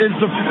is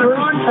the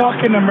first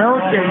fucking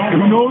American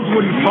who knows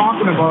what he's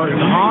talking about in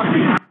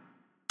hockey.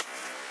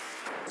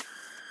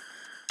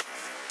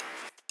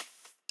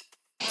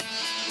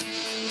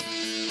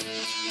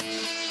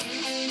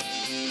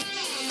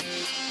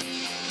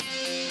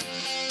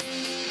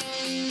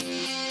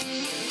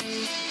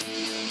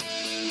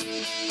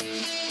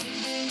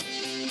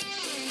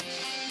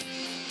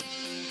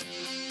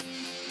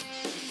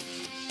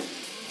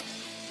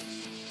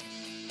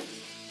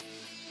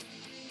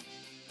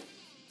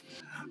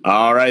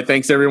 All right,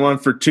 thanks everyone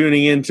for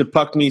tuning in to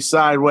Puck Me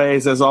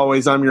Sideways. As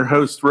always, I'm your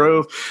host,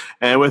 Rove,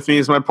 and with me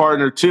is my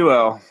partner,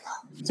 2L.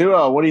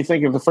 2L, what do you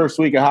think of the first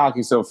week of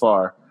hockey so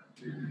far?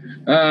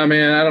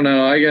 Man, I don't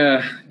know.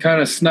 I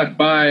kind of snuck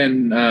by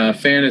in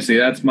fantasy.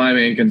 That's my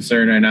main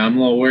concern right now. I'm a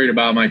little worried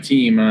about my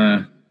team,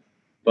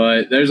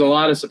 but there's a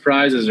lot of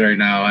surprises right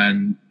now,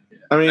 and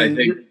I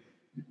think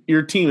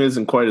your team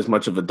isn't quite as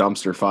much of a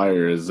dumpster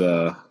fire as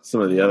some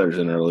of the others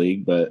in our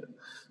league, but.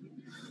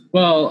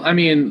 Well, I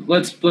mean,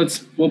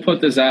 we'll put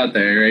this out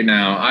there right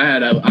now. I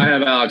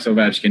have Alex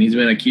Ovechkin. He's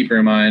been a keeper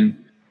of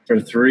mine for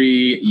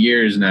 3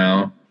 years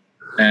now,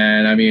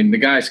 and I mean, the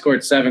guy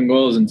scored 7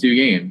 goals in 2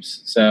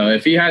 games. So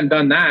if he hadn't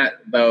done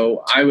that,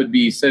 though, I would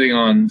be sitting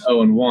on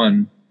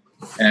 0-1.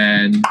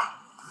 And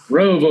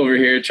Rove over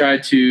here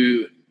tried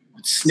to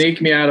snake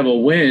me out of a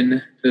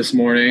win this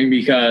morning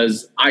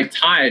because I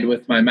tied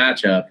with my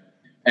matchup,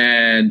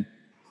 and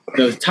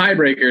the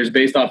tiebreaker is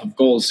based off of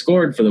goals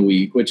scored for the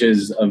week, which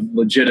is a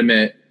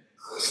legitimate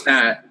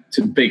stat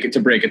to break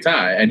a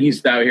tie. And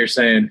he's out here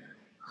saying,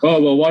 "Oh,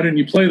 well, why didn't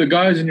you play the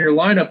guys in your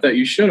lineup that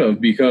you should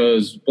have?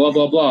 Because blah,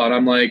 blah, blah." And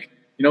I'm like,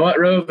 you know what,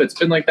 Rove? It's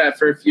been like that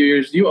for a few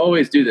years. You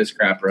always do this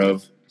crap,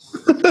 Rove.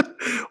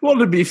 Well,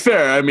 to be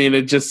fair, I mean,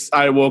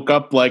 I woke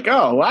up like,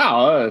 oh,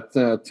 wow,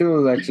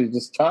 2 actually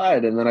just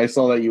tied. And then I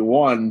saw that you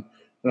won.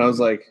 And I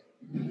was like,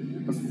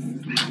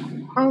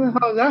 how the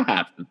hell did that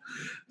happen?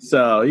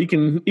 So you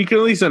can at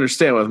least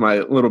understand with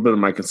my little bit of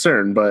my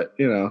concern, but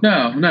you know.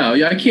 No,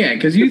 I can't,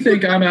 because you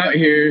think I'm out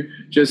here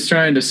just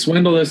trying to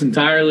swindle this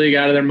entire league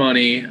out of their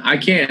money. I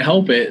can't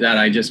help it that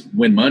I just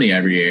win money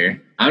every year.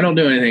 I don't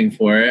do anything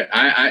for it.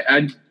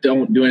 I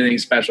don't do anything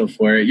special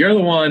for it. You're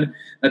the one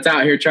that's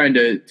out here trying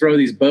to throw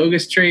these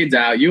bogus trades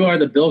out. You are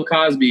the Bill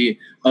Cosby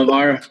of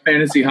our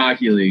fantasy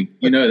hockey league.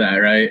 You know that,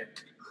 right?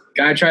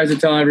 Guy tries to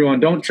tell everyone,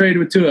 don't trade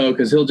with 2-0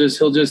 because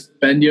he'll just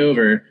bend you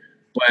over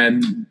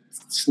when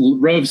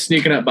Rove's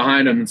sneaking up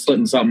behind them and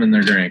slipping something in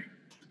their drink.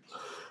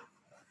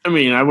 I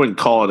mean, I wouldn't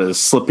call it as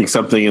slipping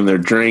something in their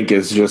drink.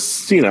 It's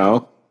just, you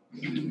know.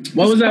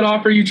 What was that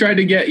offer you tried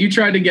to get? You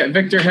tried to get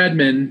Victor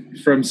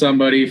Hedman from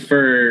somebody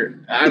for,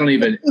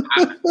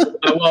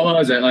 what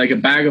was it? Like a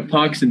bag of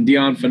pucks and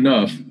Dion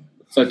Phaneuf.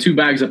 So 2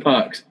 bags of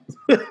pucks.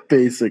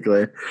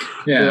 Basically.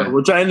 Yeah.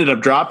 Which I ended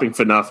up dropping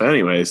Phaneuf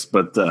anyways,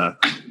 but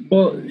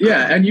well,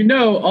 yeah, and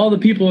all the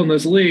people in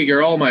this league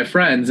are all my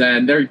friends,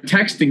 and they're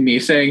texting me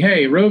saying,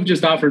 "Hey, Rove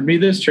just offered me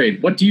this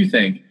trade. What do you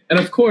think?" And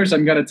of course,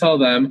 I'm going to tell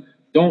them,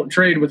 "Don't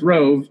trade with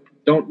Rove.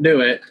 Don't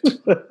do it."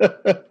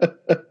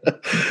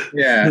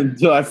 Yeah.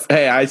 So I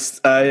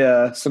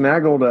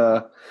snaggled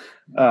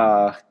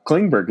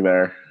Klingberg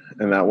there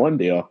in that one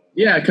deal.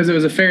 Yeah, because it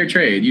was a fair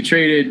trade. You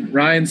traded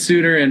Ryan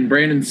Suter and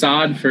Brandon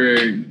Saad for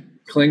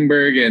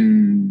Klingberg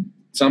and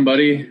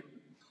somebody,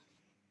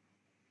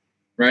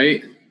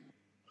 right?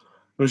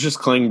 It was just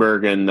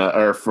Klingberg and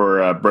or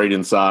for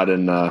Braden Saad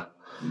and or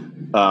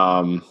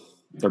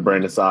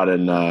Brandon Saad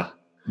and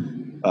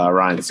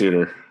Ryan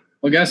Suter.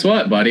 Well, guess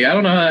what, buddy? I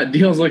don't know how that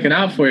deal's looking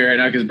out for you right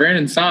now because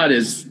Brandon Saad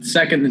is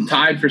second and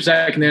tied for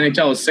second in the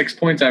NHL with 6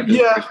 points after.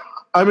 Yeah,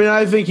 I mean,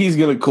 I think he's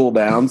going to cool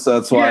down, so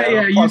that's why.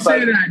 Yeah. You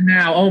say that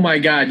now. Oh my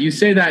God, you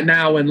say that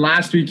now. When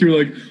last week you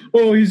were like,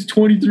 "Oh, he's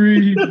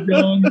 23, he's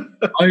young.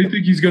 I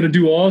think he's going to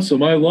do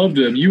awesome. I loved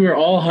him." You were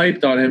all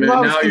hyped on him,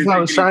 well, and now I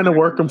was trying to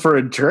work him for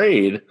a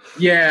trade.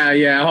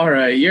 Yeah. All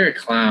right, you're a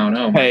clown.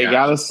 Oh my God.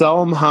 Gotta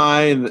sell him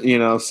high,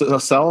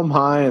 sell him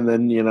high, and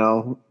then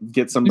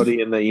get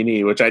somebody in that you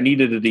need. Which I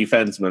needed a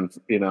defenseman.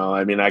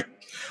 I mean, I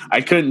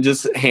couldn't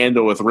just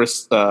handle with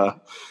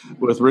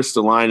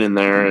Ristolainen in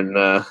there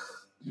and.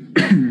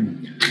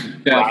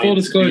 Yeah, full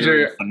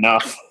disclosure.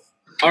 Enough.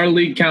 Our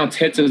league counts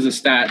hits as a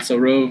stat, so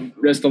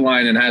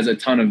Ristolainen has a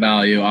ton of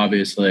value,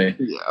 obviously.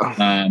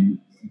 Yeah.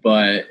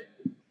 But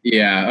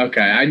yeah,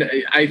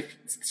 okay. I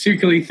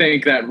secretly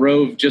think that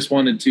Rove just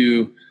wanted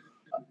to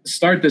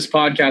start this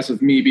podcast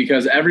with me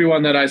because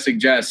everyone that I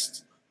suggest,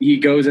 he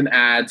goes and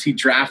adds. He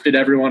drafted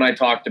everyone I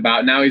talked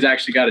about. Now he's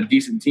actually got a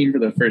decent team for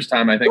the first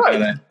time, I think.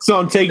 Right. So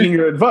I'm taking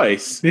your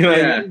advice. Yeah.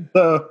 What I mean?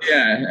 So.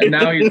 Yeah. And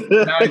now he's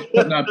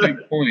putting up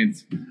big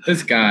points.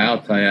 This guy,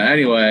 I'll tell you.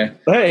 Anyway.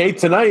 Hey,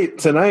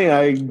 tonight,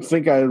 I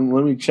think let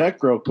me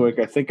check real quick.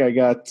 I think I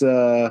got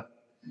the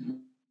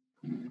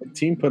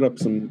team put up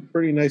some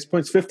pretty nice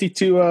points.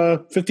 52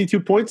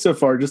 points so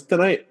far just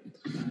tonight.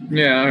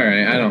 Yeah, all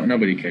right.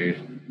 Nobody cares.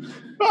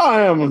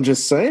 I'm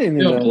just saying.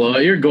 You'll blow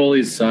it. Your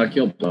goalies suck.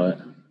 You'll blow it.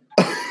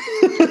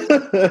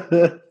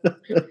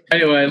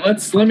 Anyway,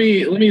 let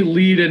me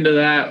lead into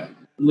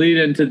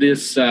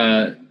this.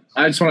 I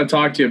just want to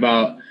talk to you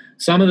about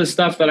some of the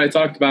stuff that I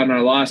talked about in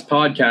our last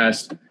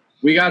podcast,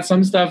 we got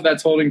some stuff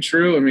that's holding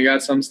true, and we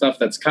got some stuff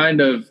that's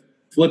kind of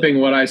flipping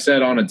what I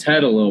said on its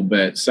head a little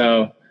bit.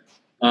 So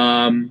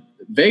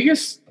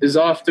Vegas is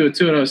off to a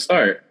 2-0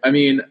 start. I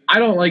mean, I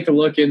don't like to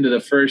look into the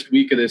first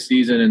week of the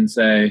season and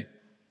say,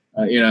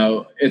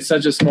 it's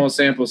such a small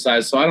sample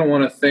size, so I don't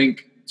want to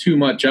think too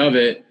much of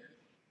it.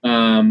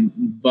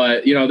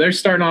 But they're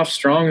starting off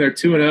strong. They're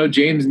 2-0.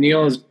 James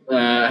Neal has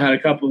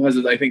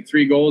has I think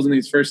 3 goals in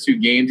these first 2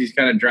 games. He's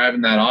kind of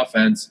driving that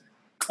offense.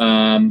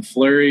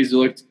 Fleury's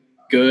looked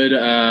good.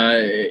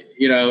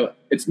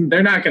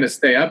 They're not going to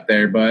stay up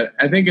there, but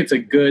I think it's a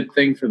good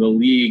thing for the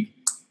league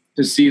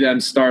to see them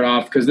start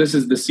off, because this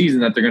is the season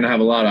that they're going to have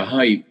a lot of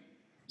hype.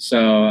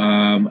 So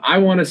I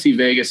want to see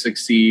Vegas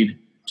succeed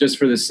just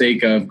for the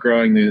sake of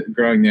growing the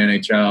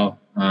NHL.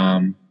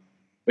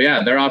 But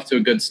yeah, they're off to a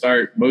good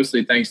start,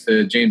 mostly thanks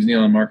to James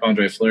Neal and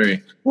Marc-Andre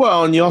Fleury.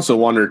 Well, and you also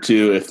wonder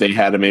too if they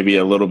had maybe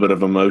a little bit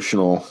of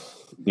emotional,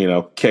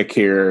 kick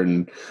here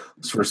and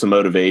for some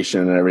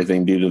motivation and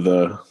everything due to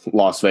the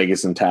Las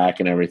Vegas attack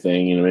and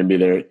everything.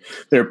 Maybe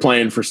they're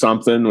playing for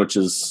something, which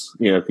is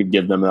could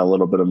give them a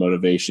little bit of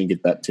motivation,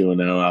 get that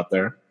 2-0 out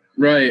there.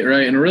 Right,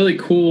 and a really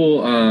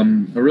cool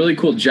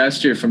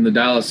gesture from the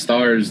Dallas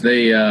Stars.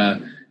 They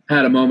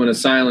had a moment of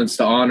silence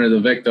to honor the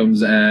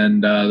victims,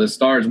 and the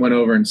Stars went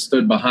over and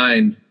stood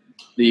behind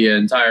the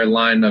entire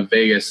line of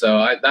Vegas.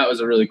 So that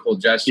was a really cool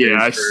gesture.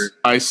 Yeah,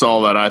 I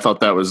saw that. I thought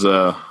that was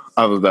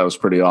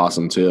pretty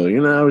awesome too. It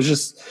was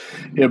just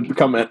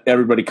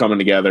everybody coming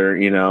together,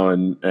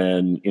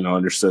 and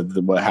understood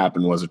that what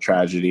happened was a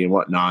tragedy and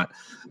whatnot.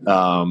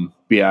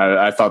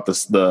 I thought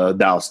the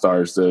Dallas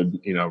Stars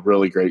did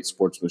really great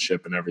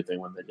sportsmanship and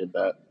everything when they did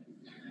that.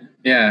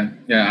 Yeah,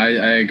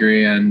 I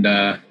agree,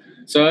 and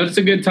so it's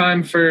a good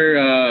time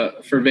for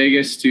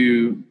Vegas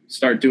to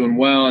start doing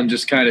well and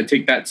just kind of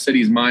take that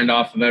city's mind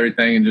off of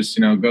everything and just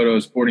go to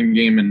a sporting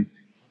game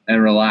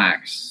and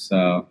relax.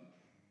 So.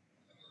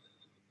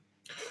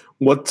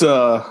 What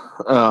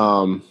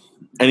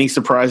any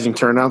surprising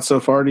turnouts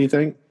so far, do you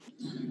think?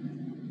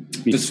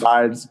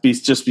 Besides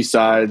Vegas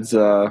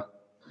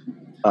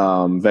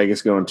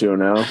going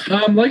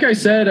 2-0? Like I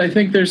said, I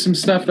think there's some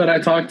stuff that I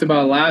talked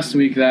about last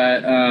week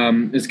that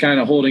is kind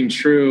of holding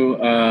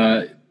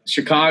true.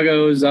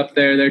 Chicago's up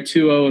there. They're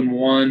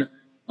 2-0-1.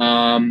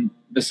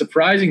 The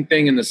surprising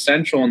thing in the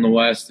Central and the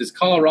West is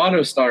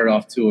Colorado started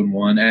off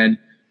 2-1, and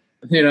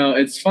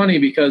it's funny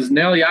because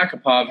Nail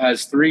Yakupov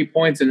has 3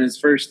 points in his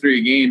first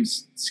 3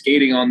 games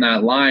skating on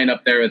that line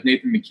up there with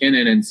Nathan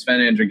McKinnon and Sven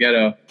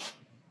Andrighetto.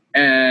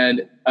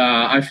 And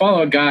I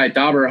follow a guy,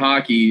 Dauber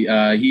Hockey.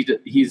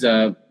 He's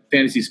a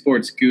fantasy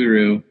sports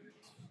guru.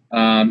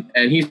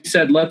 And he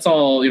said, let's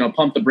all,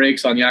 pump the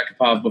brakes on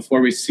Yakupov before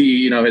we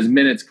see, his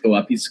minutes go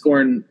up. He's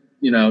scoring,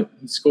 he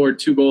scored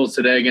 2 goals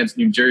today against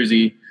New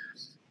Jersey.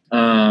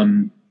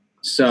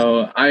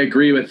 So I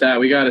agree with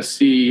that. We got to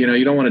see,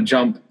 you don't want to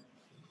jump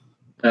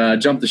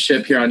the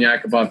ship here on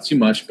Yakupov too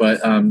much,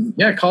 but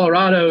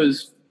Colorado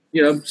is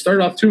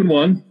started off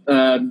 2-1.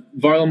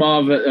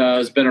 Varlamov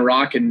has been a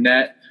rock in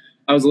net.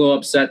 I was a little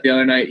upset the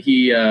other night.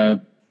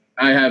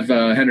 I have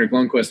Henrik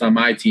Lundqvist on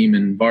my team,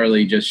 and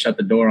Varley just shut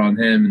the door on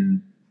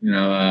him,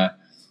 and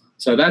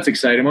so that's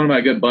exciting. One of my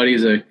good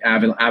buddies is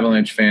an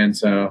Avalanche fan,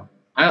 so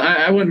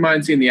I wouldn't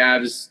mind seeing the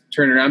Avs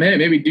turn around. Hey,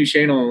 maybe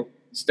Duchesne will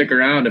stick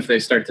around if they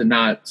start to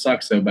not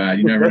suck so bad.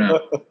 You never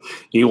know.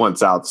 He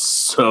wants out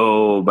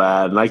so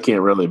bad, and I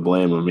can't really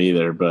blame him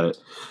either. But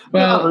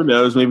who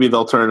knows? Maybe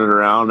they'll turn it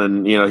around,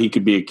 and he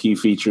could be a key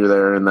feature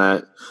there in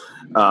that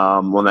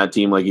on that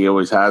team, like he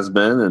always has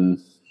been.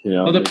 And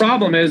well, the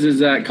problem is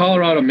that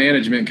Colorado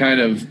management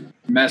kind of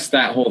messed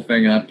that whole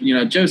thing up.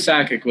 Joe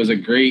Sakic was a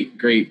great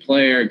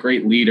player,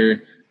 great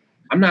leader.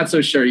 I'm not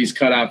so sure he's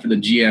cut out for the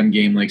GM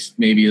game, like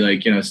maybe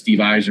Steve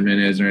Yzerman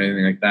is or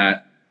anything like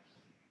that.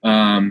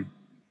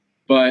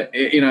 But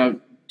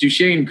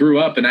Duchesne grew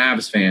up an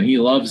Avs fan. He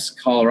loves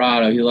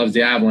Colorado. He loves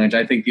the Avalanche.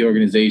 I think the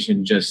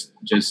organization just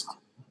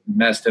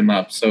messed him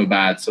up so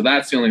bad. So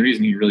that's the only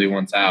reason he really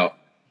wants out.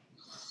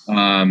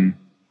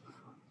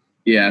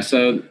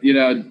 So,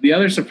 the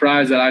other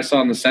surprise that I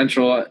saw in the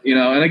Central,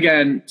 and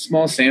again,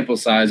 small sample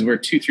size, we're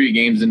 2-3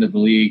 games into the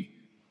league.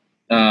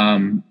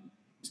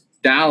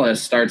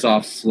 Dallas starts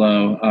off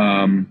slow.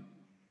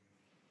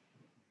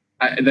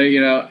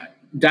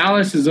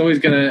 Dallas is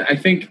always I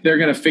think they're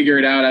going to figure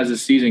it out as the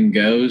season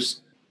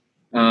goes.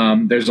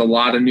 There's a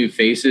lot of new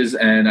faces,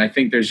 and I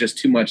think there's just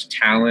too much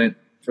talent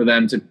for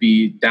them to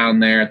be down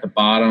there at the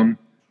bottom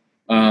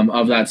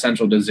of that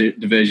Central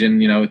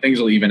division.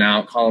 Things will even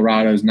out.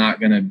 Colorado's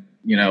not going to,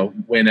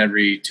 win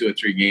every 2 or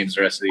 3 games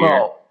the rest of the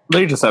year.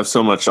 They just have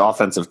so much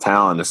offensive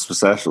talent,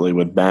 especially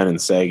with Ben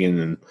and Sagan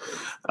and,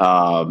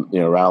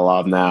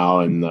 Radulov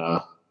now. And,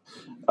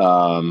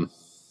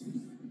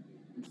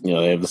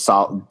 they have the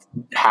solid,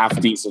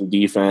 half-decent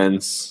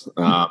defense.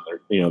 Their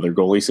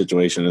goalie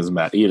situation isn't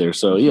bad either.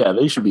 So,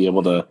 they should be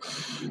able to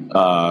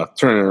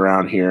turn it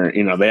around here.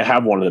 They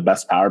have one of the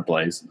best power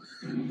plays.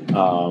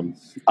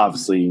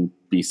 Obviously,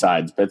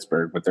 besides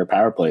Pittsburgh, but their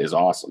power play is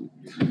awesome.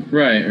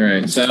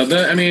 Right. So,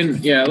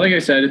 like I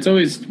said, it's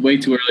always way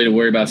too early to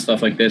worry about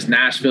stuff like this.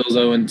 Nashville's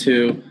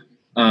 0-2.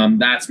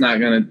 That's not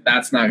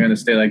gonna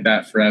stay like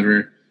that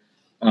forever.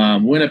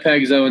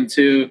 Winnipeg's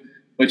 0-2,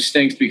 which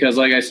stinks because,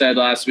 like I said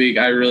last week,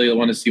 I really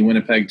want to see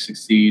Winnipeg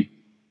succeed.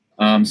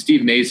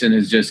 Steve Mason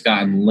has just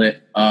gotten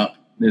lit up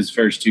his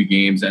first 2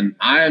 games, and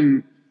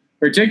I'm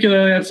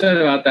particularly upset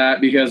about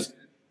that because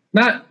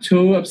not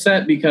too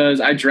upset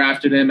because I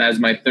drafted him as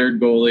my 3rd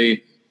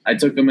goalie. I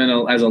took him in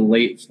as a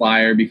late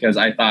flyer because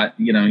I thought,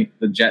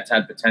 the Jets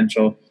had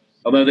potential.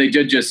 Although they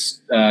did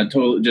just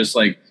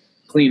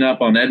clean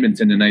up on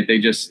Edmonton tonight. They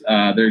just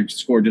their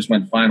score just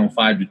went final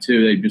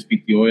 5-2. They just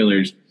beat the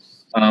Oilers.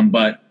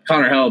 But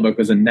Connor Hellebuck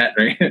was a net,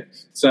 right?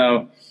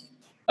 So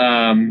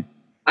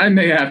I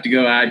may have to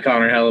go add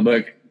Connor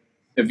Hellebuck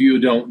if you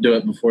don't do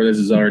it before this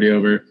is already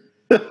over.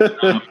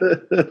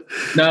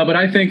 No, but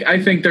I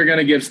think they're going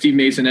to give Steve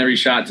Mason every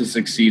shot to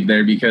succeed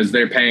there because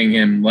they're paying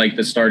him like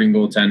the starting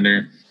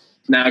goaltender.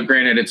 Now,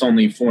 granted, it's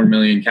only $4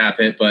 million cap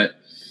hit, but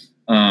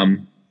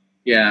I'm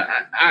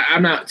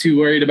not too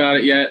worried about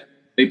it yet.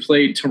 They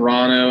played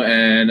Toronto,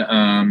 and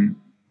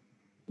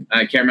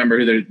I can't remember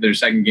who their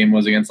second game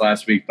was against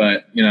last week,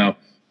 but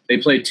they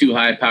played 2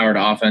 high-powered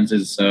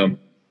offenses, so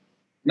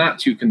not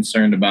too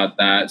concerned about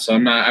that. So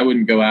I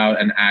wouldn't go out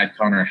and add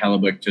Connor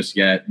Hellebuck just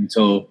yet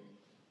until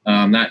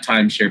that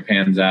timeshare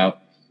pans out.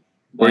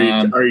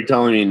 Are you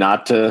telling me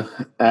not to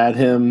add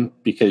him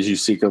because you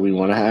secretly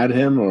want to add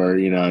him, or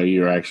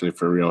you're actually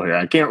for real here?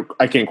 I can't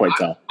quite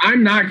tell.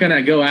 I'm not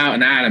gonna go out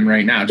and add him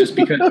right now just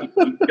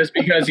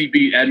because he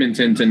beat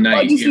Edmonton tonight.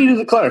 I just needed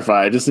to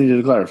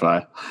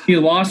clarify. He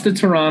lost to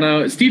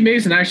Toronto. Steve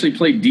Mason actually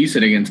played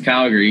decent against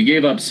Calgary. He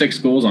gave up 6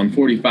 goals on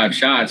 45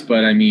 shots,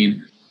 but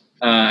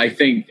I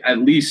think at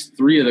least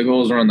 3 of the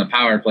goals were on the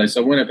power play.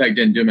 So Winnipeg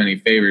didn't do him any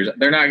favors.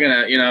 They're not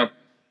gonna,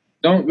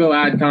 don't go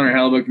add Connor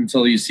Hellebuck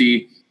until you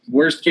see.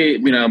 Worst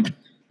case,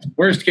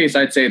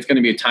 I'd say it's going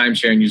to be a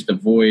timeshare and you just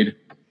avoid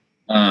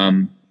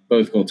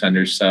both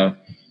goaltenders. So,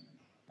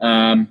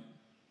 I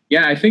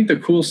think the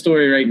cool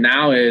story right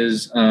now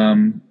is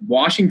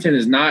Washington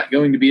is not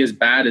going to be as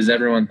bad as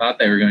everyone thought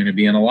they were going to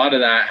be. And a lot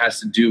of that has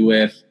to do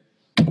with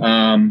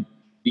the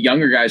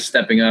younger guys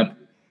stepping up,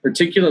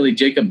 particularly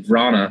Jacob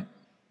Vrana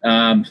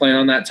playing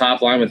on that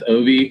top line with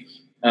Ovi.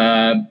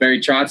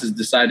 Barry Trotz has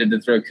decided to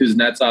throw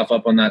Kuznetsov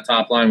up on that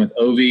top line with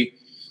Ovi.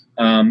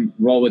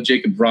 Roll with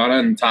Jacob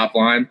Vrana in the top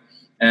line,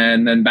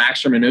 and then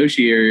Backstrom and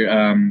Oshie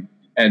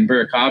and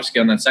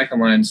Burakovsky on that second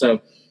line.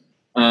 So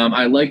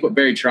I like what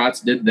Barry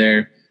Trotz did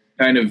there,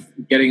 kind of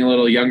getting a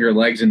little younger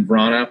legs in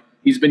Vrana.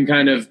 He's been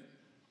kind of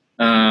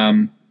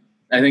I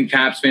think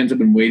Caps fans have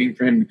been waiting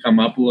for him to come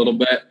up a little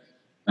bit.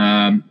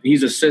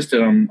 He's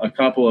assisted on a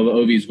couple of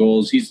Ovi's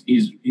goals.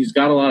 He's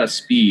got a lot of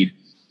speed,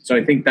 so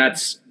I think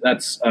that's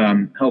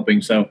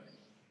helping. So,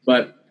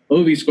 but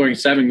Ovi scoring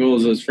 7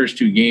 goals those first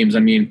 2 games.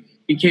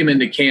 He came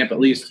into camp at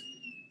least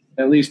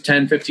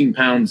 10, 15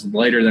 pounds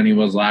lighter than he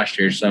was last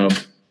year. So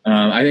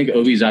I think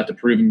Ovi's out to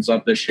prove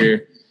himself this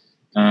year.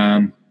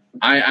 I'm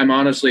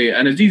honestly,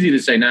 and it's easy to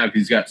say now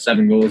because he's got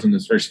 7 goals in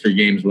his first 3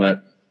 games,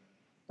 but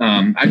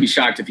I'd be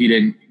shocked if he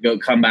didn't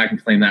come back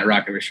and claim that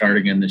Rocket Richard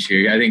again this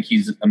year. I think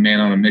he's a man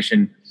on a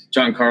mission.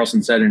 John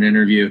Carlson said in an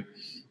interview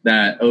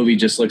that Ovi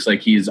just looks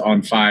like he's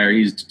on fire.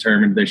 He's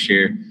determined this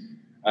year.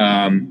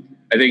 I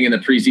think in the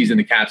preseason,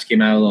 the Caps came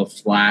out a little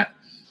flat.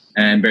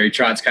 And Barry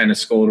Trotz kind of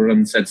scolded him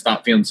and said,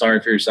 stop feeling sorry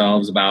for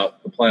yourselves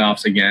about the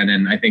playoffs again.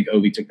 And I think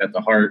Ovi took that to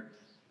heart.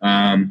 So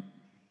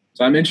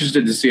I'm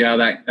interested to see how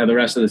the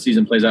rest of the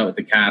season plays out with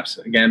the Caps.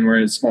 Again, we're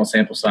in a small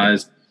sample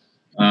size.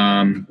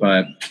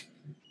 But,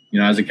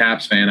 as a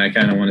Caps fan, I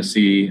kind of want to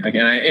see –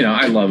 again,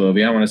 I love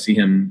Ovi. I want to see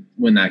him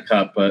win that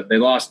cup. But they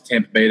lost to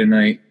Tampa Bay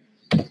tonight.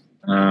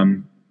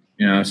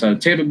 So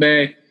Tampa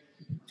Bay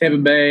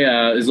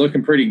is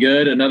looking pretty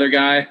good. Another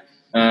guy –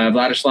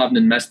 Vladislav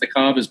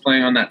Nemestikov is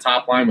playing on that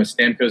top line with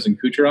Stamkos and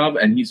Kucherov,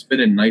 and he's fit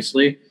in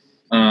nicely.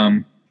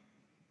 But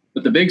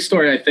the big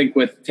story, I think,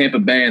 with Tampa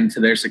Bay and to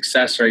their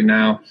success right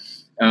now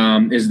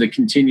is the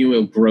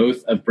continual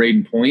growth of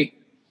Braden Point.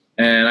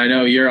 And I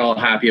know you're all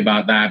happy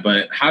about that,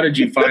 but how did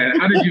you ever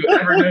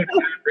know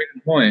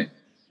Braden Point?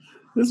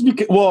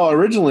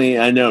 Originally,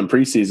 I know in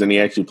preseason he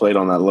actually played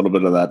on that little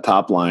bit of that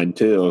top line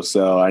too,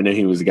 so I knew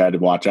he was a guy to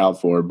watch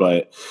out for.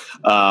 But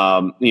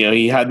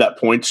he had that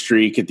point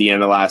streak at the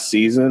end of last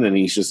season, and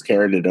he's just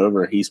carried it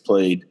over. He's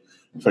played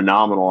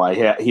phenomenal.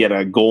 He had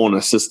a goal and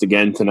assist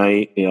again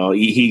tonight.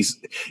 He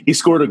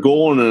scored a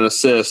goal and an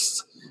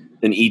assist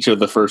in each of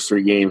the first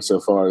 3 games so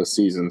far this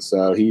season.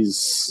 So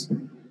he's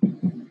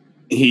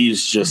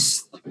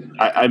just.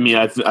 I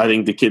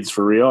think the kid's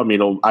for real.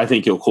 I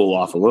think he'll cool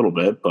off a little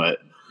bit, but.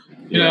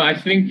 I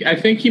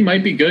think he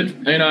might be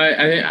good.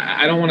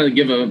 I don't want to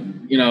give a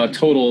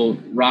total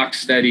rock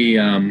steady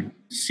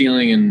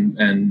ceiling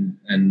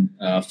and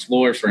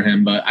floor for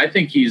him, but I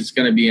think he's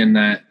going to be in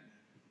that.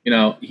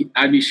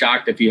 I'd be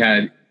shocked if he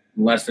had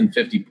less than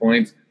 50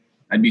 points.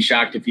 I'd be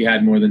shocked if he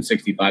had more than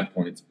 65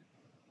 points.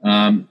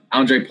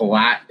 Andre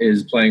Palat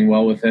is playing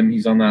well with him.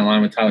 He's on that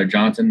line with Tyler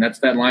Johnson.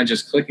 That line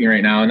just clicking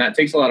right now, and that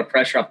takes a lot of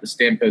pressure off the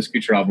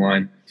Stamkos-Kucherov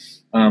line,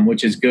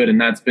 which is good, and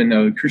that's been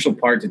a crucial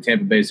part to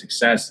Tampa Bay's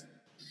success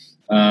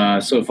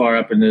so far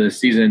up into the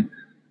season.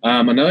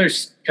 Another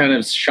kind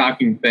of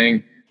shocking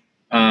thing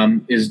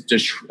is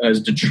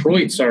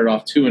Detroit started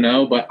off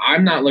 2-0, but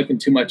I'm not looking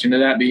too much into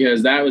that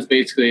because that was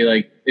basically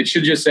like it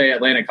should just say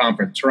Atlantic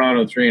Conference,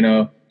 Toronto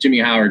 3-0, Jimmy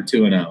Howard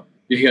 2-0.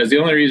 Because the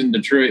only reason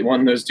Detroit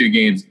won those two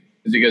games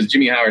is because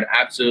Jimmy Howard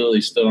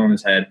absolutely stood on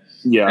his head.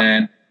 Yeah.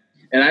 And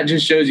that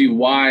just shows you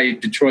why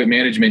Detroit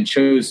management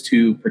chose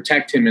to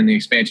protect him in the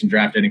expansion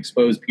draft and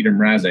expose Peter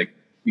Mrazek.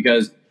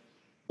 Because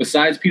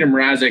besides Peter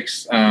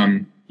Mrazek's,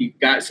 he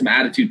got some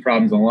attitude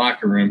problems in the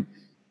locker room.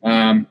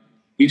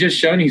 He just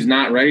shown he's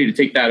not ready to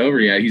take that over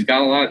yet. He's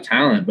got a lot of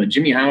talent, but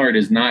Jimmy Howard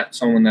is not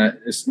someone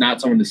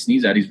to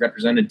sneeze at. He's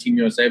represented Team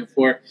USA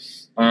before.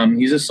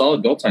 He's a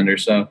solid goaltender,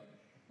 so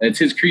it's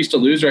his crease to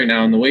lose right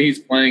now. And the way he's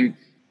playing,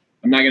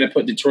 I'm not going to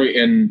put Detroit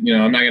in.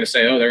 I'm not going to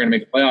say, oh, they're going to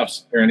make the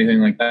playoffs or anything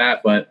like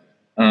that. But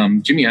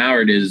Jimmy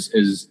Howard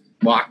is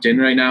locked in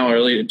right now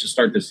early to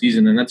start the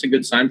season, and that's a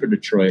good sign for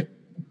Detroit.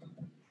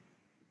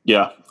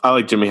 Yeah, I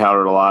like Jimmy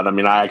Howard a lot. I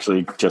mean, I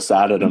actually just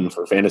added him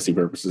for fantasy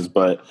purposes,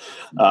 but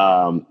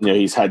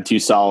he's had two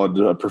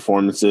solid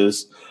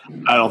performances.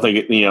 I don't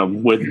think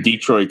with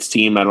Detroit's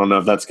team, I don't know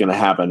if that's going to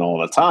happen all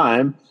the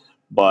time,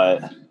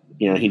 but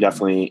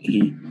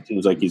he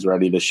seems like he's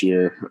ready this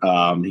year.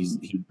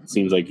 He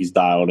seems like he's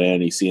dialed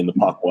in. He's seeing the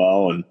puck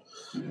well, and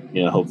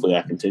hopefully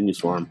that continues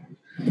for him.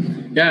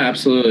 Yeah,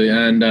 absolutely.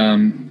 And,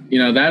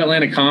 that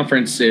Atlantic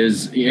Conference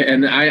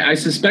and I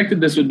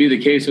suspected this would be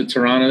the case with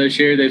Toronto this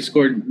year. They've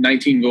scored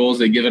 19 goals.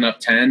 They've given up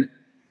 10.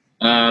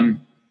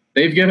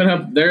 They've given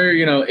up, they're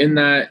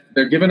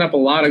giving up a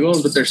lot of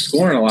goals, but they're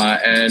scoring a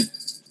lot. And,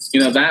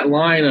 that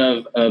line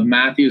of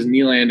Matthews and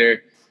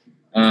Nylander,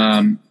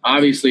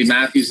 obviously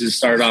Matthews has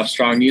started off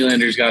strong.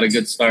 Nylander's got a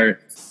good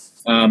start.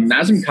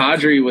 Nazem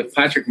Kadri with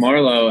Patrick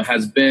Marleau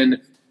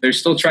they're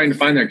still trying to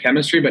find their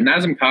chemistry, but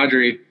Nazem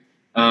Kadri,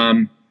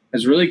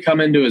 has really come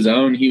into his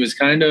own. He was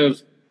kind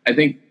of, I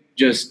think,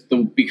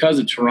 because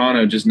of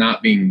Toronto just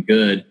not being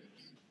good,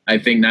 I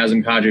think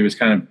Nazem Kadri was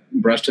kind of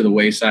brushed to the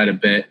wayside a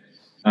bit.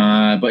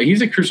 But he's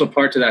a crucial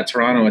part to that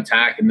Toronto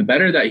attack. And the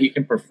better that he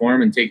can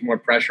perform and take more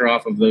pressure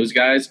off of those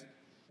guys,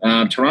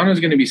 Toronto's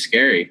going to be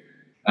scary.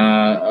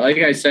 Like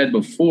I said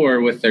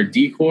before, with their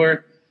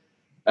decor,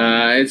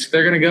 they're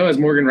going to go as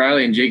Morgan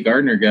Riley and Jake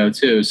Gardner go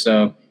too.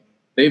 So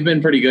they've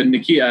been pretty good.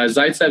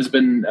 Zaitsev's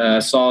been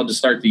solid to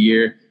start the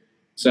year.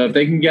 So if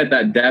they can get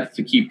that depth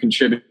to keep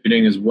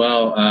contributing as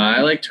well,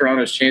 I like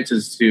Toronto's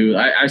chances to.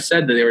 I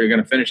said that they were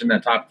going to finish in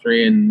that top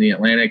three in the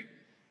Atlantic.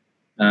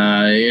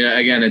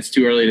 Again, it's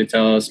too early to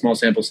tell, a small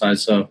sample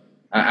size, so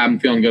I'm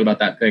feeling good about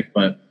that pick.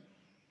 But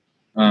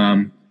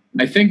I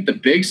think the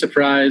big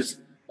surprise,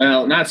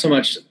 well, not so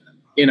much,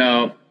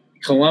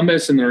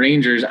 Columbus and the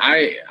Rangers.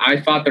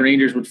 I thought the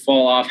Rangers would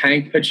fall off.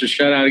 Hank pitched a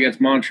shutout against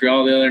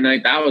Montreal the other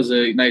night. That was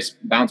a nice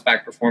bounce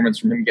back performance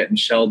from him getting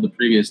shelled the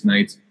previous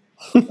nights.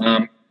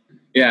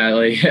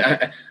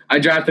 I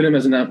drafted him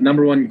as a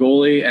number one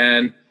goalie,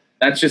 and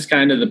that's just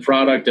kind of the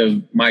product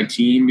of my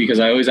team because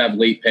I always have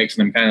late picks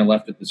and I'm kind of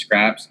left with the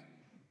scraps.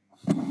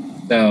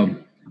 So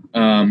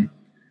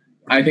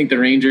I think the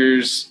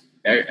Rangers,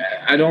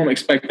 I don't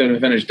expect them to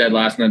finish dead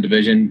last in that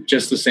division,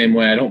 just the same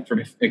way I don't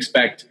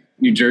expect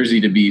New Jersey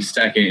to be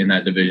second in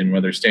that division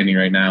where they're standing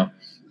right now.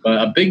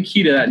 But a big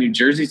key to that New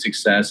Jersey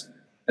success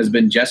has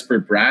been Jesper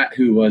Bratt,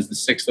 who was the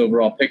 6th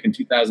overall pick in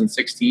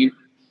 2016.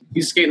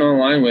 He's skating on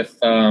the line with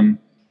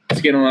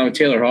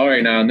Taylor Hall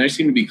right now, and they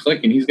seem to be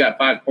clicking. He's got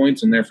 5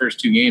 points in their first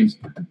 2 games.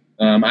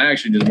 I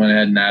actually just went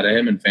ahead and added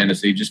him in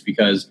fantasy just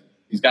because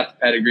he's got the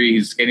pedigree.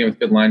 He's skating with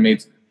good line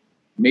mates.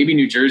 Maybe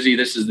New Jersey,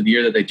 this is the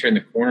year that they turn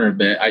the corner a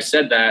bit. I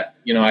said that,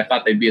 I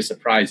thought they'd be a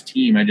surprise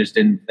team. I just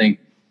didn't think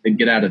they'd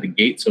get out of the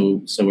gate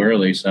so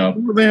early. So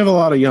they have a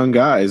lot of young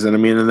guys,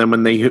 and then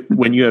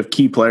when you have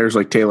key players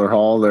like Taylor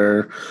Hall,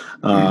 there,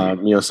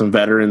 some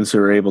veterans who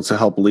are able to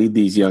help lead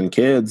these young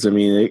kids. I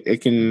mean,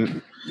 it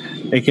can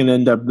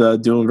end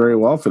up doing very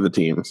well for the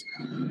teams.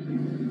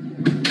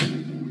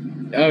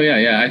 Oh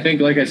yeah. I think,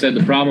 like I said,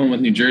 the problem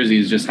with New Jersey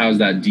is just how's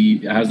that D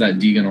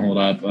going to hold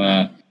up?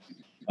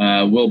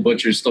 Will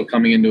Butcher's still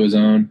coming into his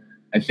own.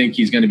 I think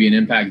he's going to be an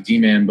impact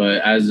D-man,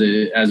 but as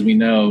we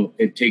know,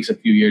 it takes a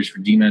few years for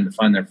D-men to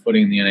find their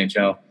footing in the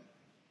NHL.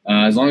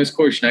 As long as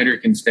Corey Schneider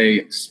can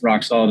stay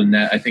rock solid in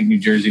net, I think New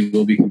Jersey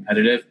will be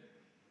competitive.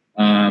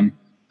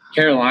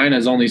 Carolina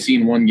has only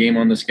seen 1 game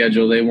on the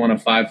schedule. They won a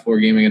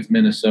 5-4 game against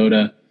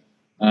Minnesota.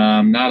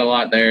 Not a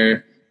lot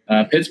there.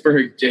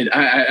 Pittsburgh did.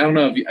 I don't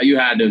know if you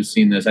had to have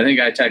seen this. I think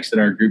I texted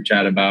our group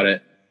chat about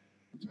it.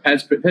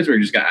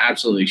 Pittsburgh just got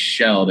absolutely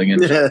shelled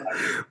against. Yeah,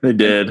 they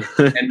did,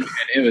 and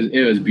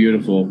it was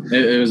beautiful.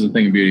 It was a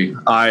thing of beauty.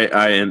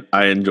 I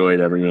enjoyed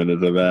every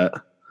minute of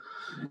that.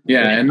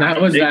 Yeah, and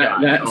that was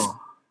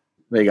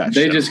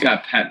they just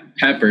got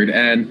peppered,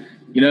 and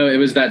it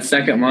was that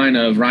second line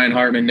of Ryan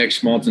Hartman, Nick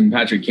Schmaltz, and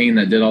Patrick Kane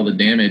that did all the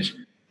damage.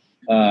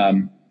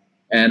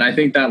 And I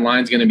think that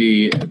line's going to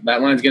be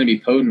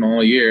potent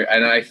all year.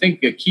 And I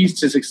think the keys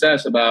to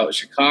success about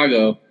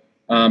Chicago,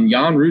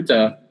 Jan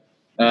Ruta,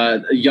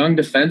 a young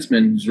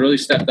defenseman who's really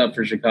stepped up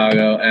for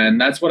Chicago. And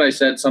that's what I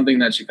said, something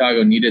that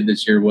Chicago needed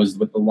this year was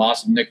with the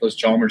loss of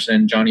Nicholas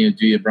Chalmerson, Johnny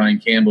Oduya, Brian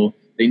Campbell,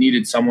 they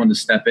needed someone to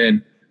step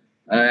in.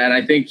 And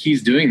I think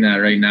he's doing that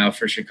right now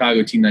for a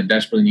Chicago team that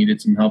desperately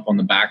needed some help on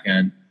the back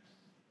end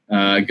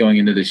going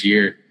into this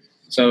year.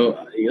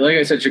 So, like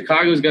I said,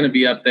 Chicago's going to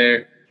be up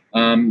there.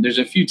 There's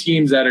a few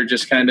teams that are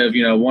just kind of,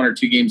 1 or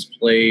 2 games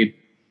played.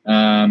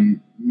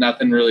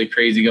 Nothing really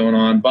crazy going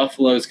on.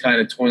 Buffalo's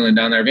kind of toiling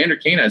down there. Vander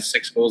Kane has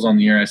 6 goals on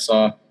the year.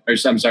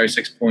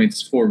 6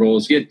 points, 4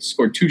 goals. He had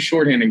scored 2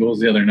 shorthanded goals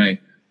the other night.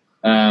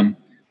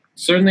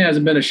 Certainly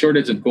hasn't been a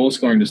shortage of goal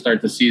scoring to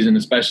start the season,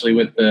 especially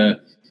with the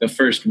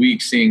first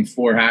week seeing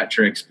 4 hat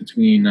tricks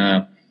between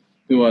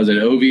who was it?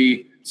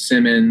 Ovi,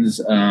 Simmons,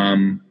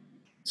 Connor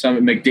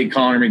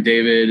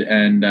McDavid,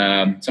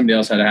 and somebody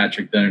else had a hat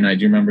trick the other night.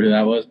 Do you remember who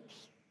that was?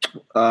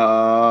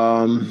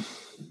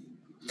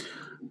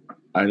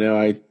 I know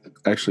I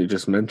actually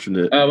just mentioned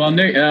it.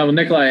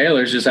 Nikolai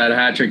Ehlers just had a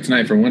hat trick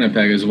tonight for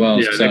Winnipeg as well.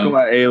 Yeah, so.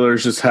 Nikolai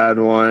Ehlers just had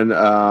one.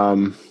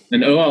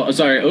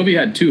 Ovi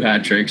had 2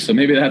 hat tricks, so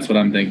maybe that's what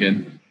I'm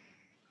thinking.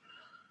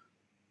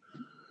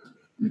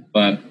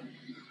 But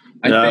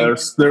there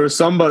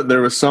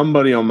was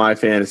somebody on my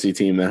fantasy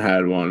team that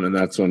had one, and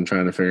that's what I'm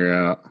trying to figure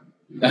out.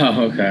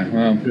 Oh, okay.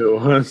 Well, who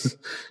it was?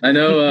 I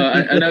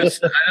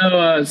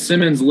know.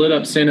 Simmons lit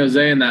up San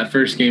Jose in that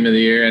first game of the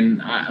year, and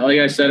like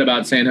I said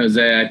about San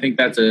Jose, I think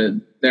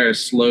they're a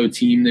slow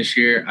team this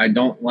year. I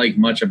don't like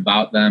much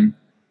about them.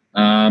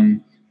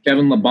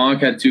 Kevin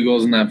LeBlanc had 2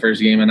 goals in that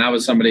first game, and that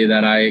was somebody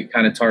that I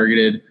kind of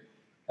targeted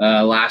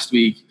last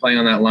week, playing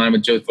on that line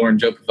with Joe Thornton,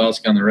 Joe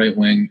Pavelski on the right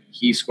wing.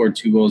 He scored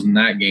 2 goals in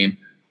that game.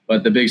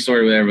 But the big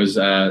story there was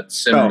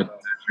Simmons.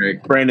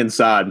 Brandon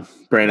Saad.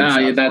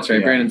 Yeah, that's right.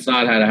 Yeah. Brandon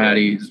Saad had a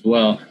hattie as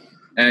well.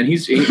 And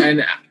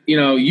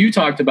you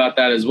talked about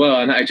that as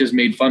well, and I just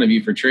made fun of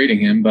you for trading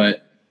him,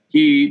 but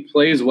he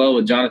plays well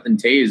with Jonathan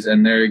Toews,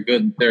 and they're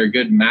a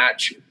good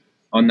match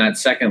on that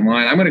second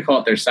line. I'm going to call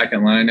it their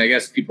second line. I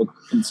guess people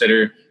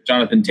consider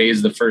Jonathan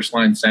Toews the first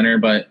line center,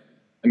 but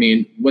I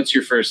mean, what's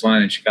your first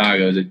line in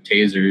Chicago? Is it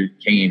Toews or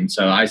Kane?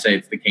 So I say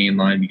it's the Kane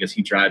line because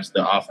he drives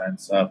the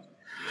offense. So.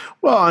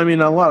 Well, I mean,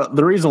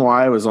 the reason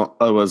why I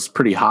was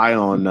pretty high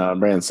on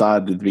Brandon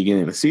Saad at the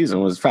beginning of the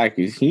season was the fact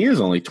he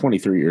is only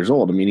 23 years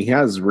old. I mean, he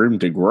has room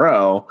to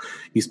grow.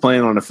 He's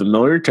playing on a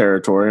familiar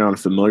territory, on a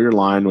familiar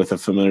line with a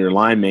familiar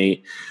line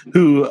mate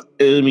who,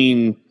 I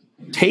mean,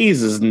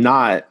 Toews is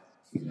not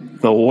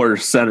the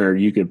worst center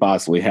you could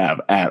possibly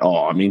have at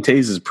all. I mean,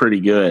 Toews is pretty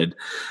good.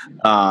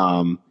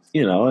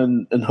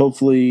 And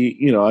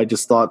hopefully, I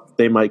just thought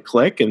they might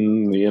click,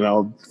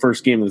 and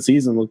first game of the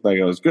season looked like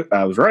I was good.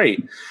 I was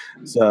right.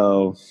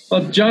 So,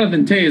 well,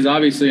 Jonathan Toews is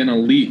obviously an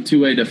elite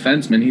 2-way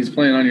defenseman. He's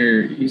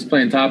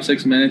playing top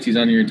 6 minutes. He's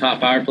on your top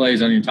power play.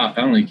 He's on your top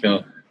penalty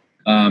kill.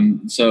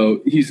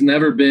 So he's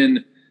never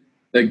been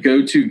the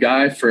go-to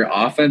guy for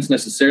offense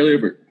necessarily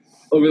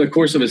over the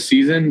course of a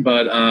season,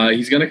 but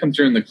he's going to come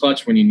through in the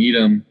clutch when you need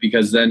him,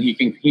 because then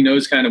he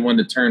knows kind of when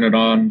to turn it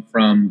on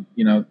from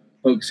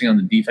focusing on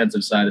the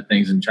defensive side of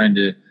things and trying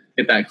to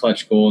get that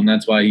clutch goal. And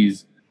that's why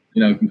he's,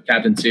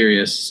 Captain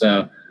Serious.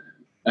 So,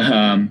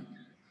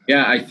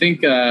 I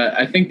think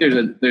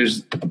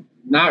there's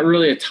not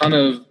really a ton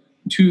of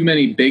too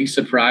many big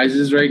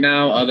surprises right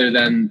now, other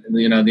than,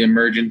 the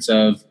emergence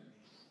of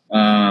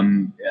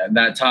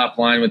that top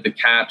line with the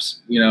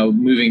Caps,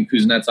 moving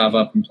Kuznetsov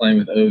up and playing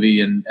with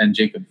Ovi and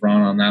Jacob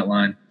Braun on that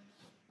line.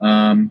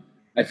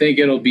 I think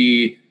it'll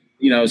be,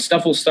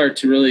 stuff will start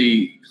to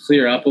really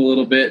clear up a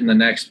little bit in the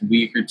next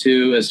week or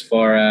two as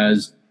far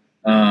as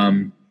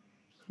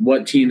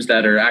what teams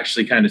that are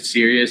actually kind of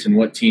serious and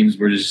what teams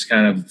were just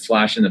kind of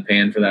flash in the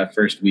pan for that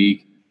first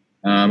week.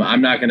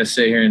 I'm not going to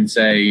sit here and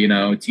say,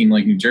 a team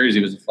like New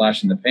Jersey was a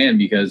flash in the pan,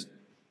 because,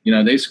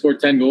 they scored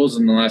 10 goals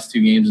in the last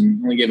 2 games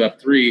and only gave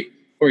up 3.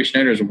 Corey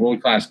Schneider is a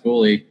world-class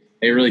goalie.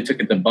 They really took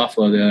it to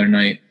Buffalo the other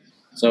night.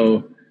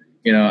 So,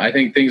 I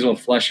think things will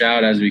flesh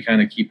out as we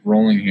kind of keep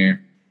rolling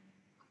here.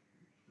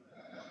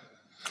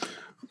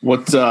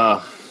 What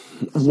as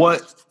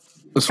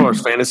far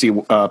as fantasy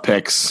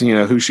picks,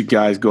 who should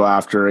guys go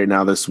after right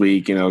now this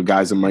week?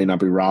 Guys that might not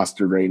be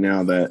rostered right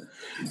now that,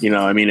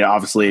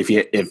 obviously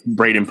if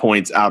Braden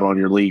Point's out on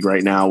your league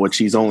right now, which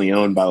he's only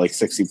owned by like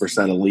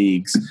 60% of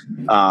leagues,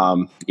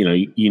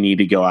 you need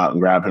to go out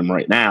and grab him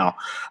right now.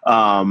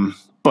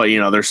 But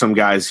there's some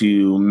guys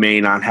who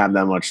may not have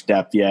that much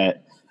depth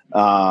yet.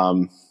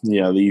 That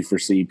you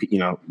foresee,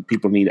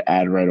 people need to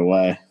add right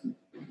away.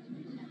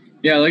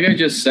 Yeah, like I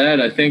just said,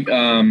 I think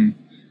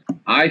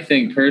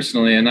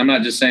personally, and I'm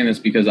not just saying this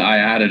because I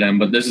added him,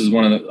 but this is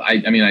one of the,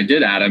 I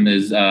did add him,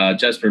 is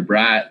Jesper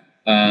Bratt.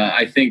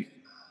 I think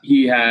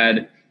he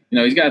had,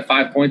 he's got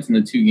 5 points in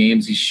the 2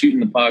 games. He's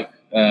shooting the puck.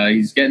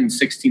 He's getting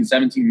 16,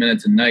 17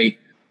 minutes a night.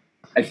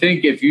 I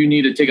think if you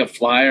need to take a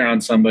flyer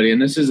on somebody,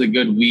 and this is a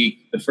good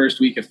week, the first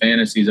week of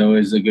fantasy is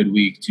always a good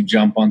week to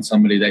jump on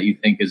somebody that you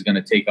think is going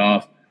to take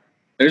off.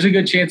 there's a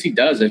good chance he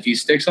does. If he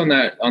sticks on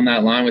that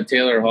line with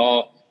Taylor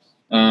Hall,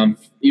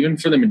 even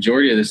for the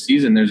majority of the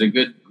season,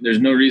 there's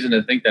no reason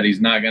to think that he's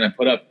not going to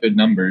put up good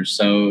numbers.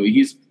 So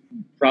he's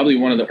probably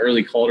one of the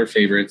early Calder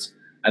favorites.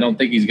 I don't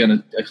think he's going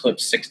to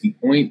eclipse 60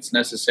 points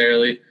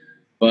necessarily,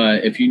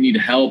 but if you need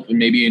help,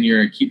 maybe in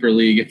your keeper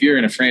league, if you're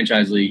in a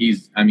franchise league,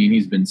 he's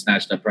been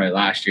snatched up probably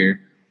last year.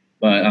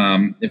 But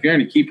if you're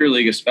in a keeper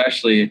league,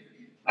 especially,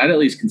 I'd at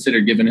least consider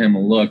giving him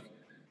a look.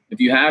 If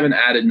you haven't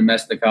added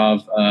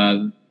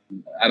Nemestikov,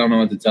 I don't know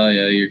what to tell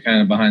you. You're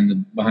kind of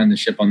behind the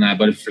ship on that.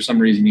 But if for some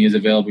reason he is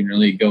available in your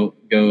league, go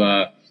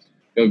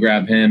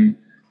grab him.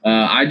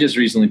 I just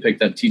recently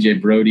picked up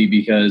TJ Brody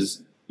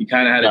because he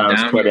kind of had I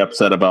was quite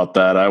upset about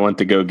that. I went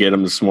to go get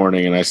him this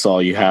morning, and I saw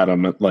you had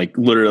him at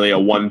literally at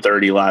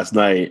 1:30 last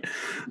night.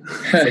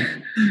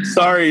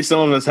 Sorry,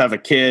 some of us have a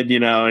kid,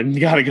 and you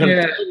got to go.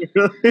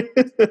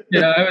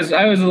 Yeah, I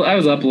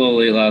was up a little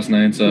late last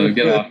night, so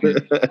get off me.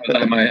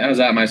 I was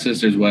at my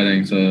sister's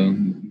wedding, so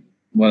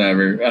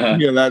whatever.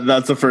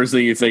 That's the first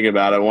thing you think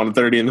about at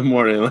 1:30 in the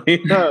morning.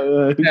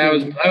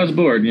 I was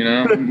bored.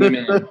 I'm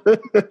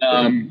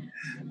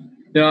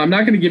not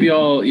going to give you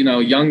all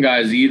young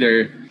guys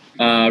either.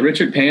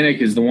 Richard Panik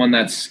is the one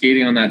that's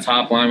skating on that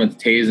top line with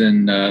Taze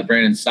and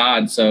Brandon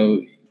Saad.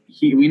 So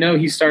we know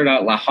he started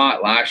out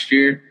hot last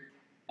year,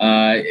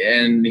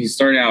 and he's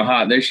starting out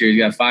hot this year. He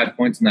got 5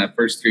 points in that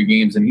first 3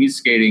 games, and he's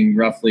skating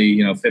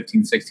roughly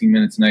 15, 16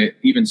 minutes a night,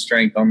 even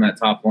strength on that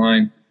top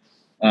line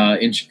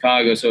in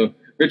Chicago. So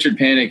Richard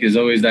Panik is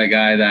always that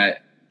guy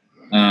that,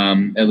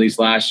 at least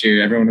last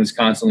year, everyone was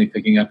constantly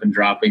picking up and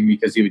dropping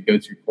because he would go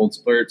through cold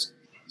spurts.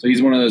 So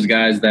he's one of those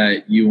guys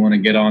that you want to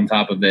get on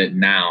top of it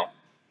now.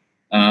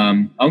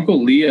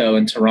 Uncle Leo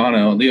in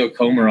Toronto, Leo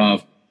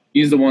Komarov,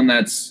 he's the one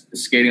that's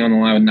skating on the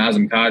line with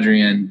Nazem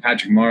Kadri and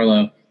Patrick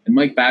Marleau. And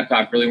Mike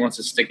Babcock really wants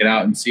to stick it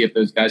out and see if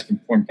those guys can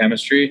form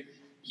chemistry.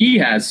 He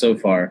has so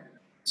far.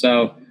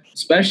 So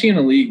especially in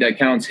a league that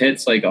counts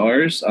hits like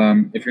ours,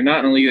 if you're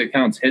not in a league that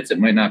counts hits, it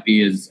might not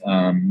be as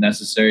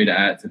necessary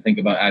to think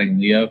about adding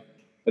Leo.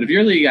 But if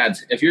your league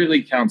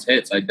counts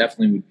hits, I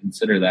definitely would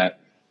consider that.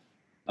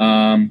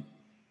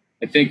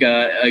 I think,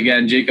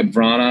 again, Jacob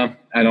Vrana,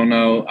 I don't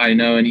know. I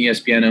know in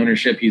ESPN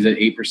ownership, he's at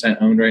 8%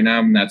 owned right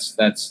now, and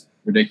that's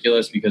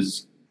ridiculous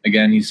because,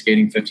 again, he's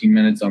skating 15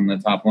 minutes on the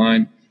top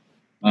line.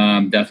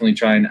 Definitely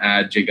try and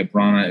add Jacob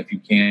Vrana if you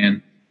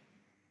can.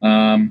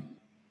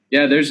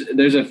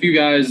 There's a few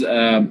guys.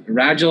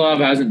 Radulov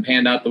hasn't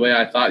panned out the way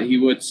I thought he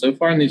would so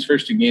far in these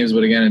first 2 games,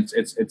 but again,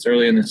 it's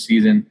early in the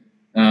season.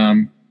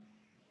 I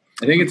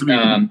think it's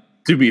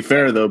to be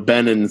fair, though,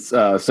 Ben and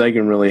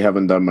Sagan really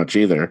haven't done much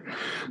either.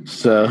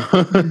 So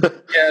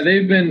yeah,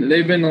 they've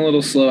been a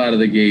little slow out of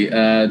the gate.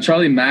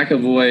 Charlie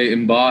McAvoy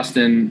in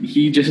Boston,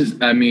 he's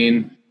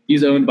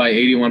owned by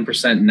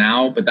 81%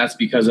 now, but that's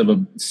because of a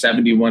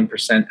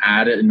 71%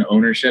 add in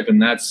ownership,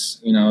 and that's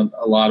a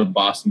lot of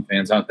Boston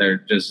fans out there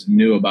just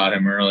knew about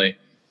him early.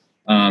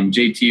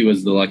 JT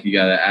was the lucky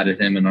guy that added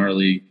him in our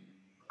league.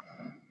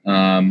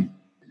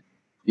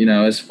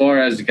 As far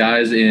as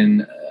guys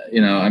in.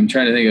 I'm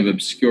trying to think of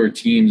obscure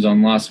teams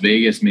on Las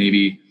Vegas.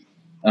 Maybe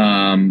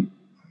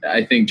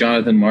I think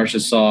Jonathan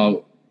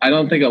Marchessault. I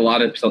don't think a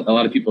lot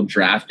of people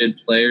drafted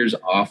players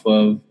off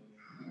of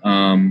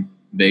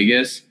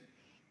Vegas,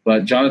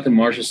 but Jonathan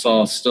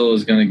Marchessault still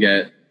is going to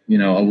get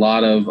a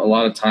lot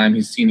of time.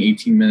 He's seen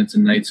 18 minutes a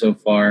night so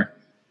far.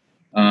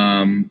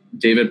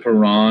 David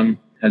Perron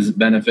has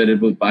benefited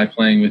by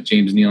playing with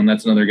James Neal, and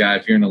that's another guy.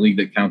 If you're in a league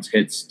that counts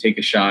hits, take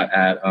a shot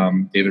at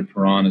David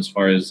Perron as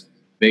far as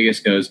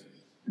Vegas goes.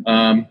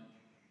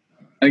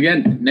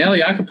 Again, Nail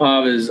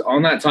Yakupov is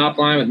on that top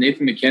line with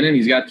Nathan McKinnon.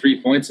 He's got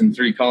 3 points in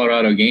 3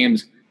 Colorado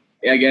games.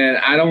 Again,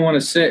 I don't want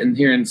to sit in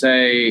here and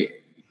say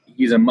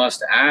he's a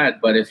must add,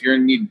 but if you're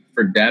in need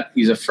for depth,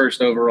 he's a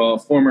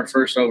former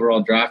first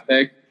overall draft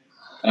pick.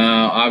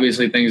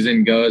 Obviously things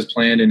didn't go as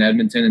planned in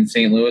Edmonton and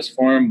St. Louis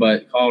for him,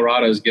 but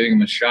Colorado is giving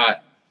him a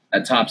shot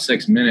at top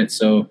 6 minutes.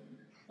 So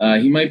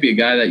he might be a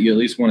guy that you at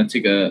least want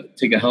to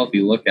take a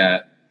healthy look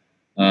at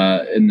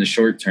in the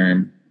short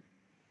term.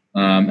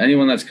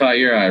 Anyone that's caught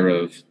your eye,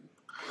 Rove?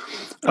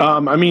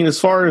 As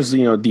far as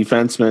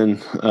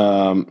defensemen,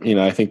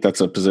 I think that's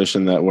a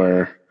position that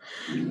where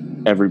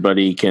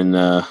everybody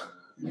can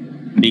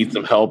need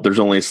some help. There's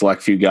only a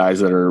select few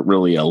guys that are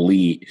really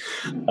elite.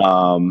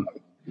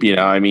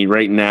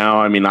 Right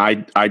now,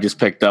 I just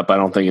picked up. I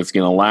don't think it's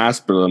going to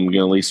last, but I'm going to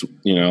at least,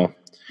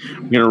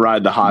 I'm going to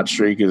ride the hot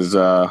streak as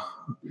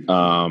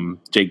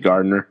Jake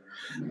Gardner.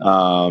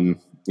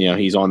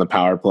 He's on the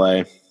power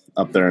play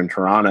up there in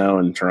Toronto,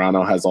 and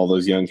Toronto has all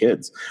those young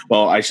kids.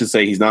 Well, I should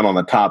say he's not on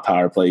the top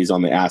power play. He's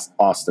on the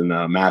Austin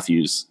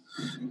Matthews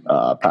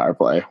power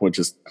play, which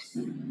is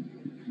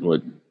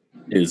what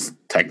is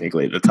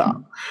technically the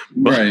top.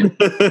 Right.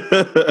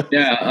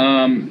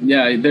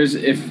 There's,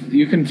 if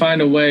you can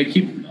find a way,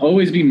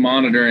 always be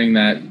monitoring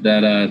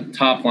that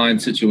top line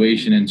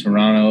situation in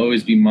Toronto.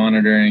 Always be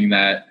monitoring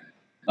that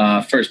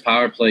first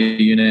power play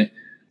unit.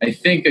 I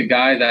think a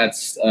guy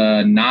that's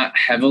not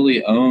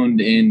heavily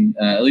owned in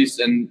at least,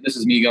 and this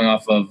is me going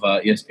off of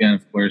ESPN,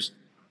 of course.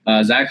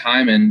 Zach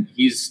Hyman,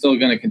 he's still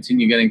going to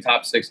continue getting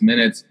top 6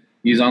 minutes.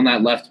 He's on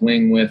that left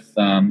wing with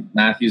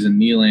Matthews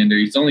and Nylander.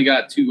 He's only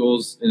got 2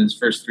 goals in his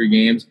first 3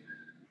 games.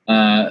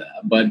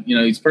 But,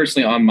 he's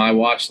personally on my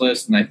watch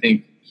list, and I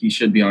think he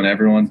should be on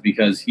everyone's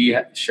because he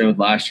showed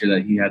last year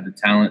that he had the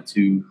talent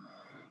to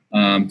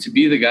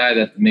be the guy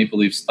that the Maple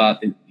Leafs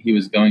thought that he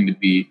was going to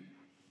be.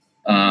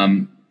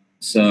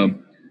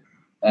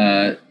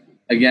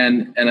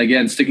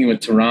 Again, sticking with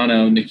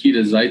Toronto, Nikita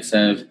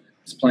Zaitsev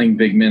is playing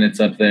big minutes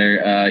up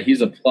there.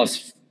 He's a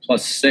plus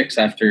 6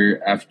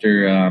 after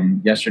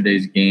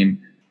yesterday's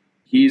game.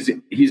 He's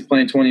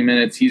playing 20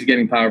 minutes. He's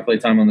getting power play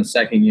time on the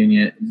second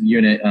unit.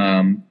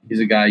 He's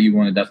a guy you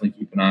want to definitely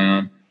keep an eye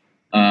on.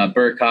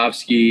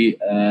 Burakovsky,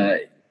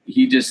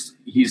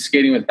 he's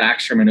skating with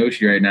Backstrom and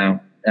Oshie right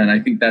now, and I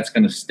think that's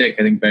going to stick.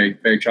 I think Barry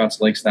Trotz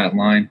likes that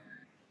line.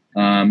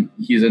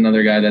 He's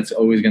another guy that's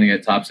always going to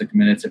get top 6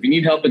 minutes. If you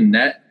need help in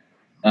net,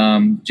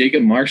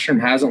 Jacob Markstrom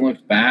hasn't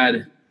looked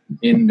bad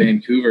in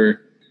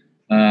Vancouver.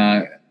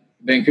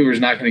 Vancouver's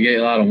not going to get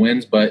a lot of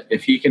wins, but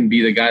if he can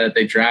be the guy that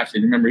they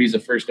drafted, remember he's a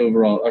first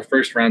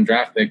round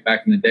draft pick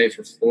back in the day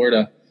for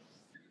Florida.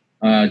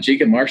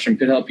 Jacob Markstrom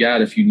could help you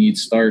out if you need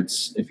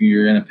starts. If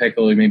you're in a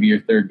pickle, or maybe your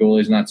third goalie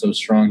is not so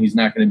strong. He's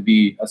not going to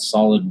be a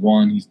solid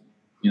 1. He's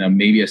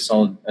maybe a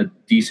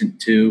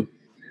decent 2.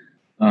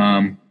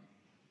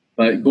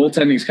 But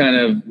goaltending's kind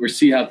of, we'll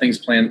see how things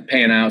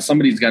pan out.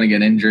 Somebody's going to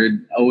get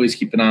injured. Always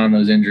keep an eye on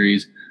those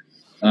injuries.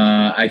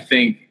 I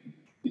think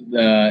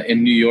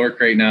in New York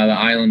right now, the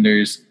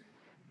Islanders,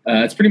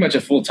 it's pretty much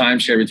a full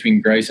timeshare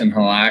between Greiss and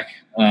Halak.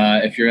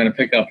 If you're going to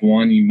pick up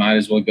one, you might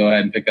as well go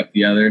ahead and pick up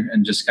the other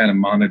and just kind of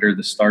monitor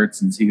the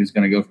starts and see who's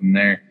going to go from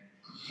there.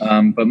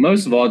 But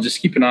most of all,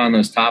 just keep an eye on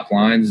those top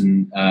lines.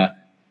 And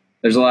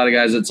there's a lot of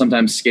guys that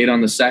sometimes skate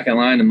on the second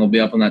line and they'll be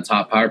up on that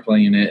top power play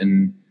unit.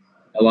 And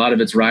a lot of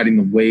it's riding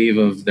the wave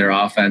of their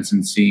offense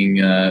and seeing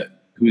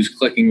who's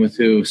clicking with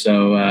who.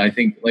 So I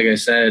think, like I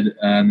said,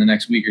 in the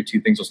next week or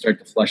 2, things will start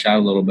to flesh out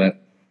a little bit.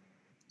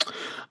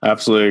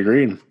 Absolutely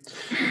agreed.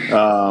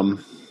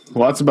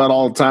 Well, that's about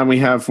all the time we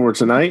have for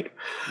tonight.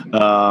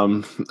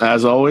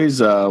 As always,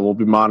 we'll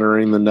be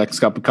monitoring the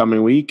next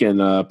upcoming week,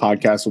 and our next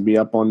podcast will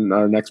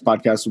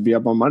be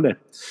up on Monday.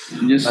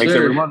 Yes, Thanks,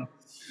 sir. everyone.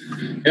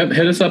 Yep,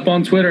 hit us up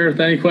on Twitter with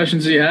any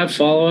questions that you have.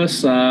 Follow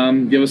us.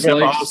 Give us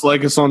likes.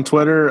 Like us on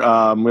Twitter.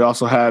 We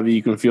also have,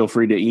 you can feel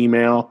free to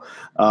email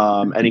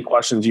any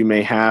questions you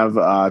may have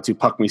to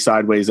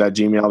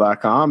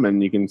PuckMeSideways@gmail.com,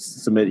 and you can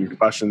submit your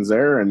questions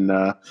there, and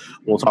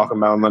we'll talk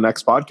about them on the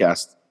next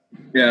podcast.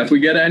 Yeah, if we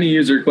get any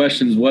user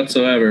questions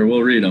whatsoever,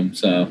 we'll read them.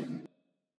 So